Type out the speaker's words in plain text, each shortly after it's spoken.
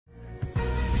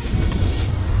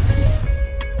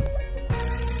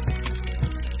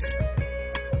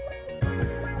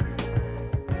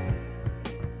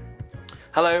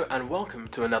Hello and welcome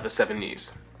to another 7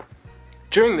 News.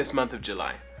 During this month of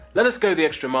July, let us go the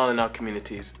extra mile in our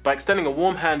communities by extending a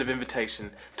warm hand of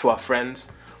invitation to our friends,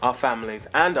 our families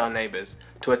and our neighbours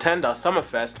to attend our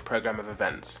Summerfest programme of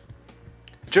events.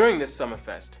 During this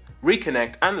Summerfest,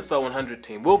 Reconnect and the Soul 100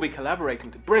 team will be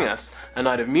collaborating to bring us a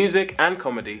night of music and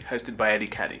comedy hosted by Eddie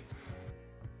Caddy.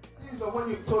 So when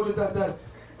you told you that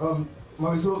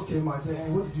my results came out, I said,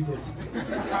 hey, what did you get?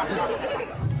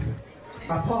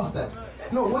 I passed that.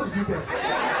 No, what did you get?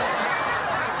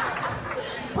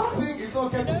 Passing is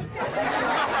not getting.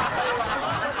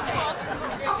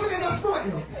 I think that's smart,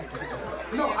 you know.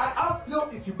 No, I asked, no,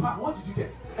 if you pass, what did you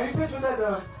get? And he said to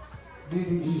that, and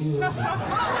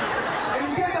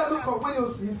you get that look of when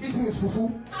he's eating his fufu.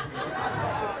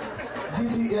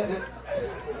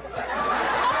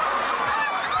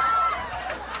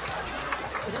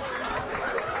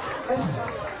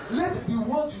 Let the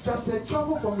words you just said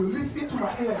travel from your lips into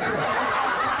my ear again.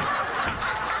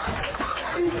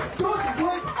 If those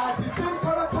words are the same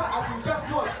character as it just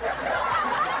was,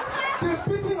 the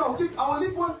beating I will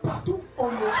leave one tattoo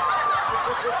on you.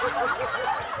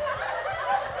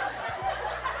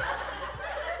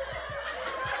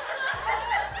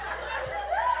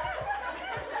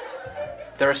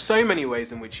 There are so many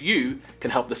ways in which you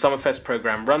can help the Summerfest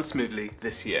programme run smoothly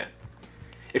this year.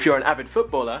 If you're an avid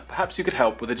footballer, perhaps you could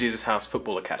help with the Jesus House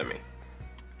Football Academy.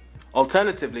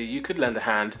 Alternatively, you could lend a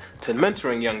hand to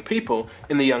mentoring young people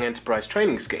in the Young Enterprise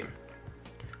Training Scheme.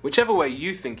 Whichever way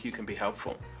you think you can be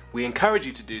helpful, we encourage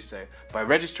you to do so by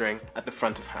registering at the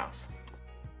front of house.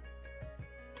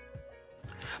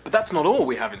 But that's not all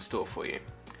we have in store for you.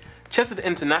 Chesed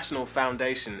International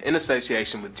Foundation, in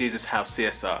association with Jesus House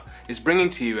CSR, is bringing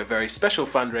to you a very special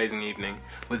fundraising evening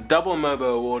with double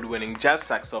MOBO award-winning jazz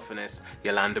saxophonist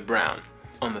Yolanda Brown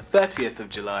on the 30th of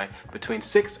July between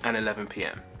 6 and 11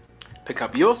 p.m. Pick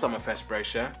up your Summerfest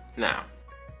brochure now.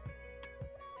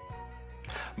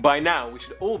 By now, we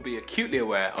should all be acutely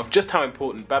aware of just how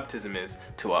important baptism is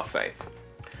to our faith.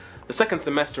 The second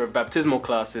semester of baptismal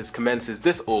classes commences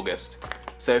this August,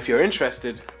 so if you're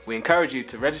interested, we encourage you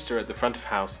to register at the front of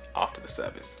house after the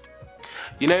service.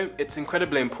 You know, it's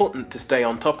incredibly important to stay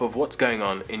on top of what's going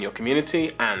on in your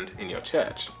community and in your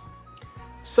church.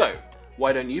 So,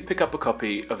 why don't you pick up a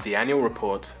copy of the annual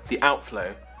report, the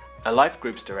Outflow, a life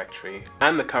groups directory,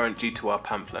 and the current G2R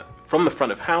pamphlet from the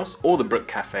front of house or the Brook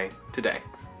Cafe today.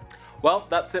 Well,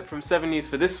 that's it from 7 News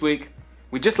for this week.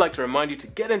 We'd just like to remind you to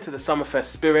get into the Summerfest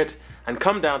spirit and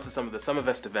come down to some of the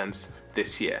Summerfest events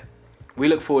this year. We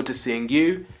look forward to seeing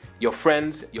you, your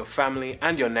friends, your family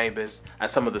and your neighbours at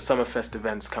some of the Summerfest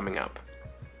events coming up.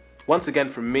 Once again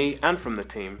from me and from the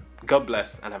team, God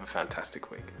bless and have a fantastic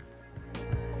week.